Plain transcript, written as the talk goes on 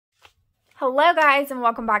Hello guys and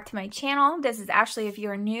welcome back to my channel. This is Ashley if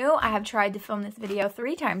you're new. I have tried to film this video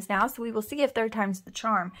 3 times now, so we will see if third time's the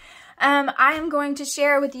charm. I am going to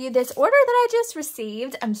share with you this order that I just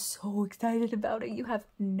received. I'm so excited about it. You have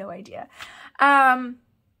no idea.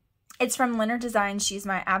 It's from Lynner Design. She's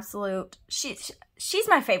my absolute, she's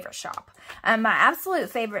my favorite shop. My absolute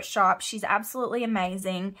favorite shop. She's absolutely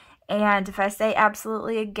amazing. And if I say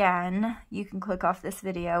absolutely again, you can click off this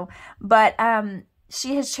video. But,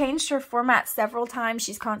 she has changed her format several times.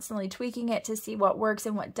 She's constantly tweaking it to see what works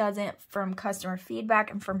and what doesn't from customer feedback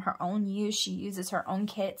and from her own use. She uses her own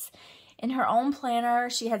kits in her own planner.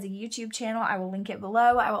 She has a YouTube channel. I will link it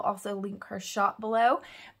below. I will also link her shop below.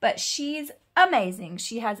 But she's amazing.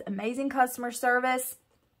 She has amazing customer service.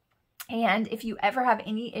 And if you ever have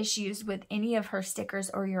any issues with any of her stickers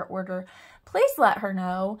or your order, please let her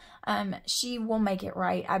know. She will make it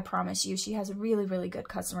right. I promise you. She has really, really good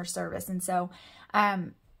customer service. And so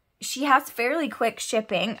she has fairly quick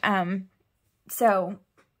shipping. So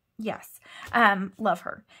yes, love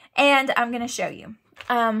her. And I'm going to show you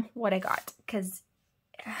what I got because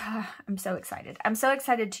I'm so excited. I'm so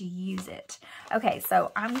excited to use it. Okay,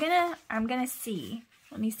 so I'm going to see.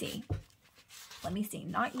 Let me see.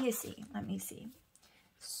 Not you see. Let me see.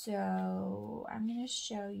 So I'm going to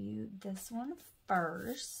show you this one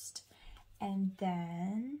first. And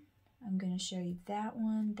then I'm going to show you that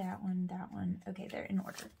one, that one, that one. Okay, they're in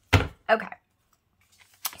order. Okay.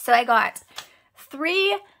 So I got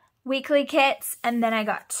 3 weekly kits, and then I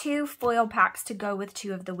got 2 foil packs to go with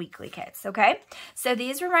 2 of the weekly kits, okay? So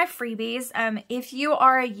these were my freebies. If you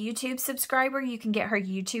are a YouTube subscriber, you can get her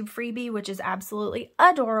YouTube freebie, which is absolutely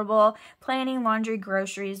adorable. Planning, laundry,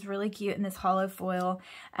 groceries, really cute in this hollow foil.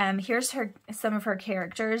 Here's some of her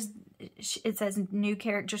characters. It says new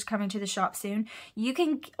characters coming to the shop soon. You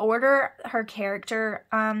can order her character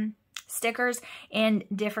stickers in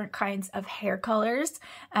different kinds of hair colors,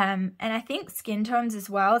 and I think skin tones as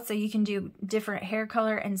well, so you can do different hair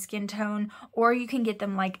color and skin tone, or you can get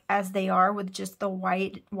them like as they are with just the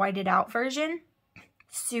whited out version.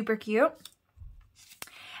 Super cute.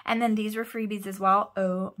 And then these were freebies as well.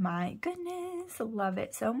 Oh my goodness, love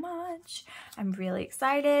it so much. I'm really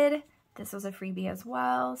excited. This was a freebie as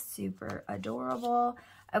well. Super adorable.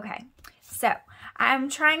 Okay, so I'm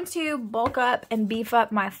trying to bulk up and beef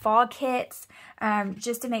up my fall kits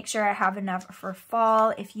just to make sure I have enough for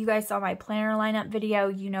fall. If you guys saw my planner lineup video,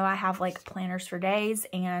 you know I have like planners for days,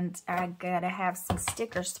 and I gotta have some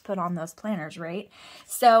stickers to put on those planners, right?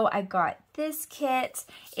 So I got this kit.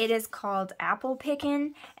 It is called Apple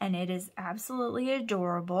Pickin', and it is absolutely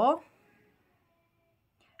adorable.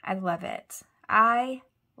 I love it. I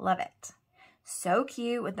love it. So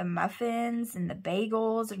cute with the muffins and the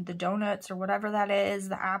bagels or the donuts or whatever that is,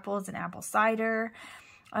 the apples and apple cider.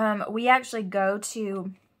 We actually go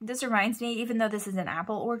to, this reminds me, even though this is an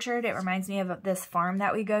apple orchard, it reminds me of this farm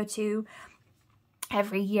that we go to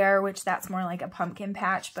every year, which that's more like a pumpkin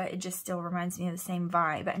patch, but it just still reminds me of the same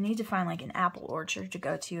vibe. I need to find like an apple orchard to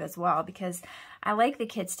go to as well, because I like the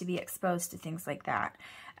kids to be exposed to things like that.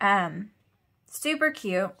 Super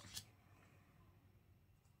cute.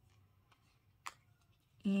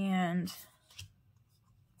 And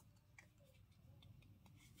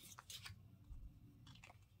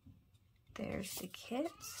there's the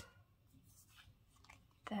kit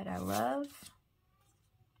that I love.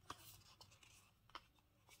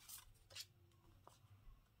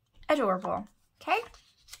 Adorable. Okay.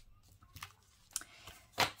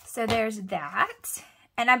 So there's that.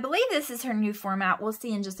 And I believe this is her new format. We'll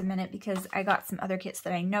see in just a minute because I got some other kits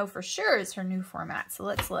that I know for sure is her new format. So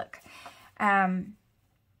let's look.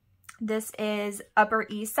 This is Upper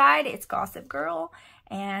East Side. It's Gossip Girl.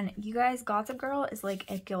 And you guys, Gossip Girl is like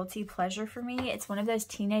a guilty pleasure for me. It's one of those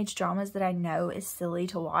teenage dramas that I know is silly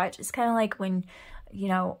to watch. It's kind of like when, you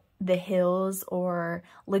know, The Hills or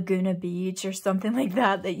Laguna Beach or something like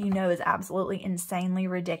that you know is absolutely insanely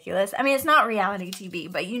ridiculous. I mean, it's not reality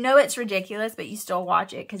TV, but you know it's ridiculous, but you still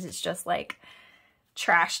watch it because it's just like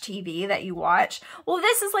trash TV that you watch. Well,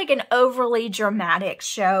 this is like an overly dramatic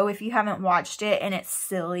show if you haven't watched it, and it's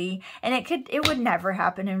silly, and it would never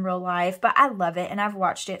happen in real life, but I love it, and I've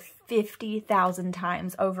watched it 50,000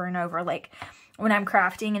 times over and over. Like when I'm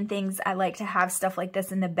crafting and things, I like to have stuff like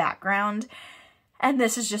this in the background, and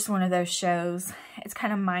this is just one of those shows. It's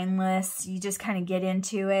kind of mindless. You just kind of get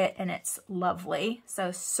into it, and it's lovely.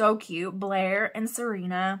 So cute. Blair and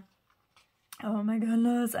Serena. Oh my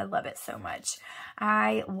goodness, I love it so much.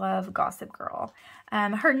 I love Gossip Girl.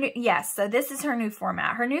 Yes, so this is her new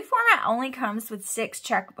format. Her new format only comes with 6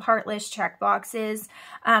 heartless check boxes.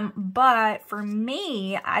 But for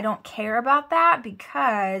me, I don't care about that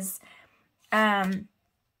because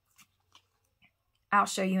I'll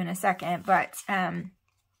show you in a second, but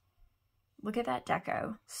look at that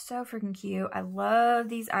deco. So freaking cute. I love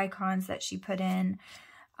these icons that she put in.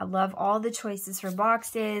 I love all the choices for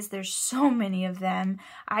boxes. There's so many of them.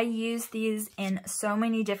 I use these in so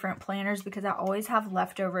many different planners because I always have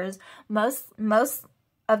leftovers. Most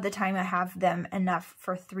of the time I have them enough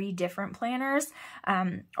for 3 different planners,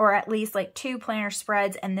 or at least like 2 planner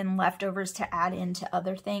spreads and then leftovers to add into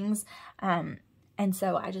other things. And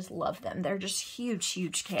so I just love them. They're just huge,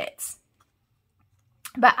 huge kits.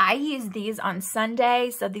 But I use these on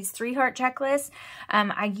Sunday. So these 3-heart checklists,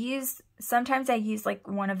 sometimes I use like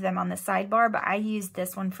one of them on the sidebar, but I use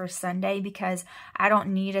this one for Sunday because I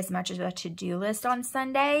don't need as much of a to-do list on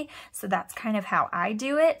Sunday. So that's kind of how I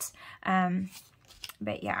do it.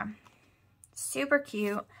 But yeah, super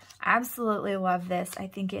cute. Absolutely love this. I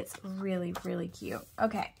think it's really, really cute.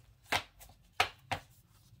 Okay.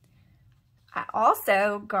 I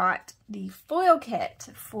also got the foil kit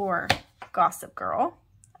for Gossip Girl,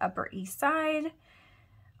 Upper East Side.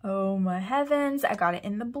 Oh my heavens. I got it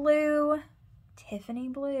in the blue, Tiffany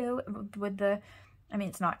blue with the, I mean,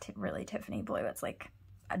 it's not really Tiffany blue. It's like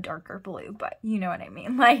a darker blue, but you know what I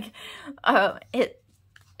mean. Like,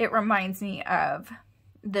 it reminds me of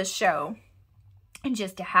the show, and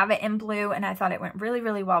just to have it in blue. And I thought it went really,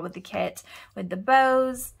 really well with the kit, with the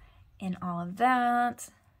bows and all of that.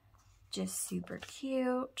 Just super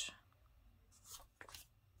cute.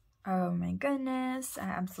 Oh my goodness. I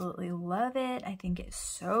absolutely love it. I think it's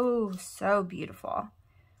so, so beautiful.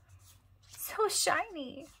 So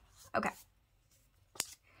shiny. Okay.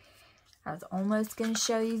 I was almost going to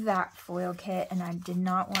show you that foil kit, and I did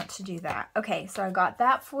not want to do that. Okay, so I got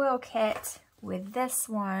that foil kit with this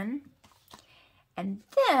one. And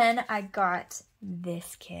then I got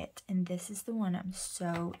this kit, and this is the one I'm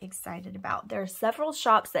so excited about. There are several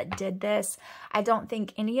shops that did this. I don't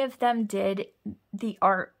think any of them did the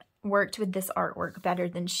worked with this artwork better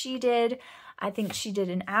than she did. I think she did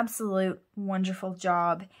an absolute wonderful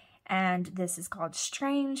job. And this is called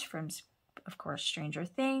Strange from, of course, Stranger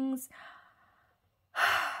Things.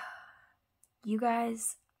 You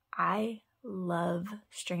guys, I love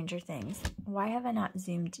Stranger Things. Why have I not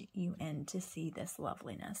zoomed you in to see this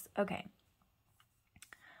loveliness? Okay.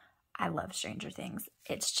 I love Stranger Things.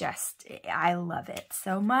 It's just, I love it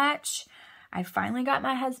so much. I finally got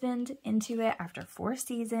my husband into it after 4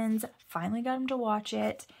 seasons. Finally got him to watch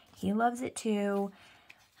it. He loves it too.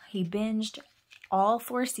 He binged all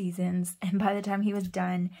 4 seasons, and by the time he was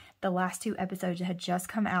done, the last 2 episodes had just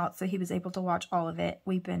come out, so he was able to watch all of it.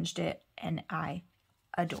 We binged it, and I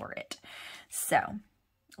adore it. So,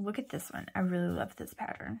 look at this one. I really love this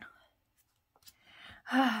pattern.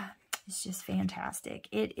 It's just fantastic.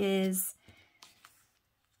 It is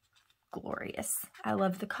glorious. I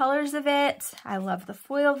love the colors of it. I love the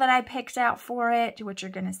foil that I picked out for it, which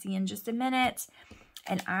you're going to see in just a minute.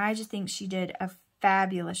 And I just think she did a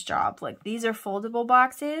fabulous job. Like, these are foldable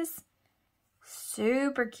boxes.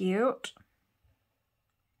 Super cute.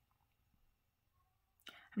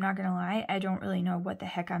 I'm not going to lie, I don't really know what the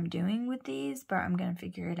heck I'm doing with these, but I'm going to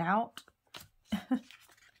figure it out.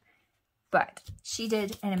 But she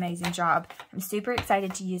did an amazing job. I'm super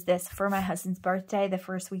excited to use this for my husband's birthday. The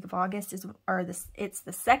first week of August is, it's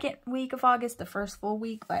the second week of August, the first full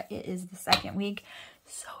week, but it is the second week.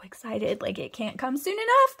 So excited, like it can't come soon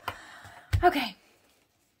enough. Okay.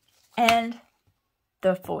 And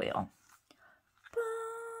the foil.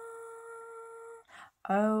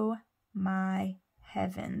 Oh my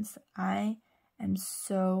heavens. I am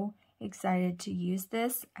so excited to use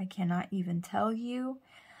this. I cannot even tell you.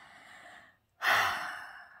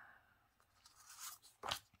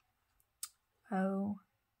 Oh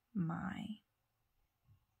my.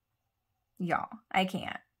 Y'all, I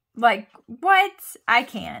can't. Like, what? I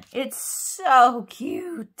can't. It's so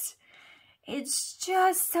cute. It's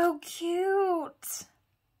just so cute.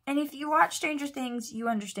 And if you watch Stranger Things, you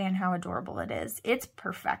understand how adorable it is. It's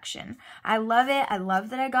perfection. I love it. I love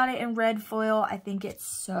that I got it in red foil. I think it's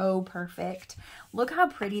so perfect. Look how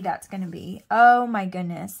pretty that's going to be. Oh my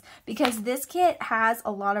goodness. Because this kit has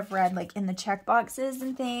a lot of red, like in the check boxes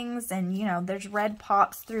and things. And, you know, there's red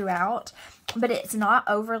pops throughout. But it's not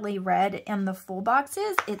overly red in the full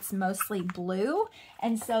boxes. It's mostly blue.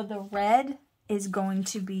 And so the red is going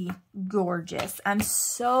to be gorgeous. I'm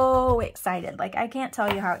so excited. Like, I can't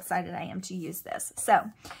tell you how excited I am to use this. So,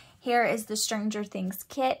 here is the Stranger Things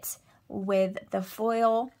kit with the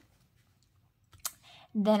foil.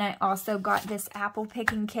 Then I also got this apple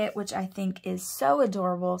picking kit, which I think is so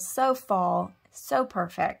adorable, so fall, so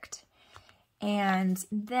perfect. And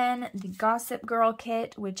then the Gossip Girl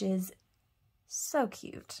kit, which is so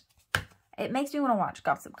cute. it makes me want to watch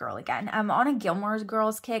Gossip Girl again. I'm on a Gilmore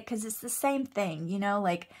Girls kick because it's the same thing, you know,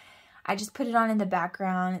 like I just put it on in the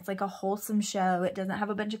background. It's like a wholesome show. It doesn't have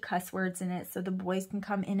a bunch of cuss words in it, so the boys can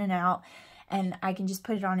come in and out, and I can just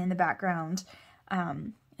put it on in the background.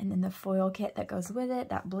 And then the foil kit that goes with it,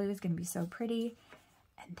 that blue is going to be so pretty.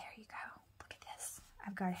 And there you go. Look at this.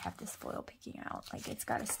 I've got to have this foil peeking out. Like, it's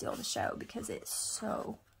got to steal the show because it's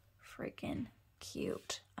so freaking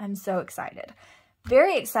cute. I'm so excited.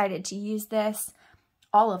 Very excited to use this.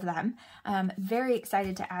 All of them. Very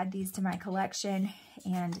excited to add these to my collection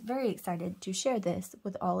and very excited to share this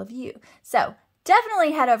with all of you. So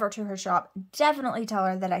definitely head over to her shop. Definitely tell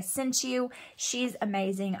her that I sent you. She's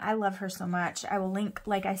amazing. I love her so much. I will link,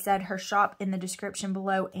 like I said, her shop in the description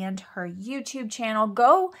below and her YouTube channel.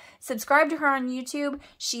 Go subscribe to her on YouTube.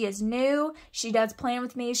 She is new. She does Plan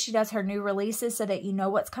With Me. She does her new releases so that you know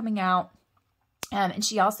what's coming out. And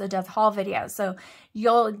she also does haul videos, so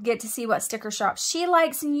you'll get to see what sticker shops she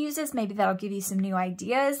likes and uses. Maybe that'll give you some new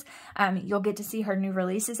ideas. You'll get to see her new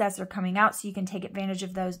releases as they're coming out, so you can take advantage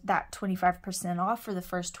of that 25% off for the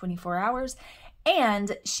first 24 hours.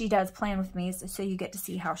 And she does Plan With Me, so you get to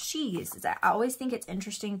see how she uses it. I always think it's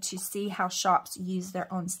interesting to see how shops use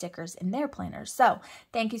their own stickers in their planners. So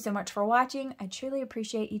thank you so much for watching. I truly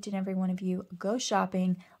appreciate each and every one of you. Go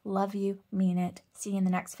shopping. Love you. Mean it. See you in the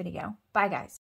next video. Bye, guys.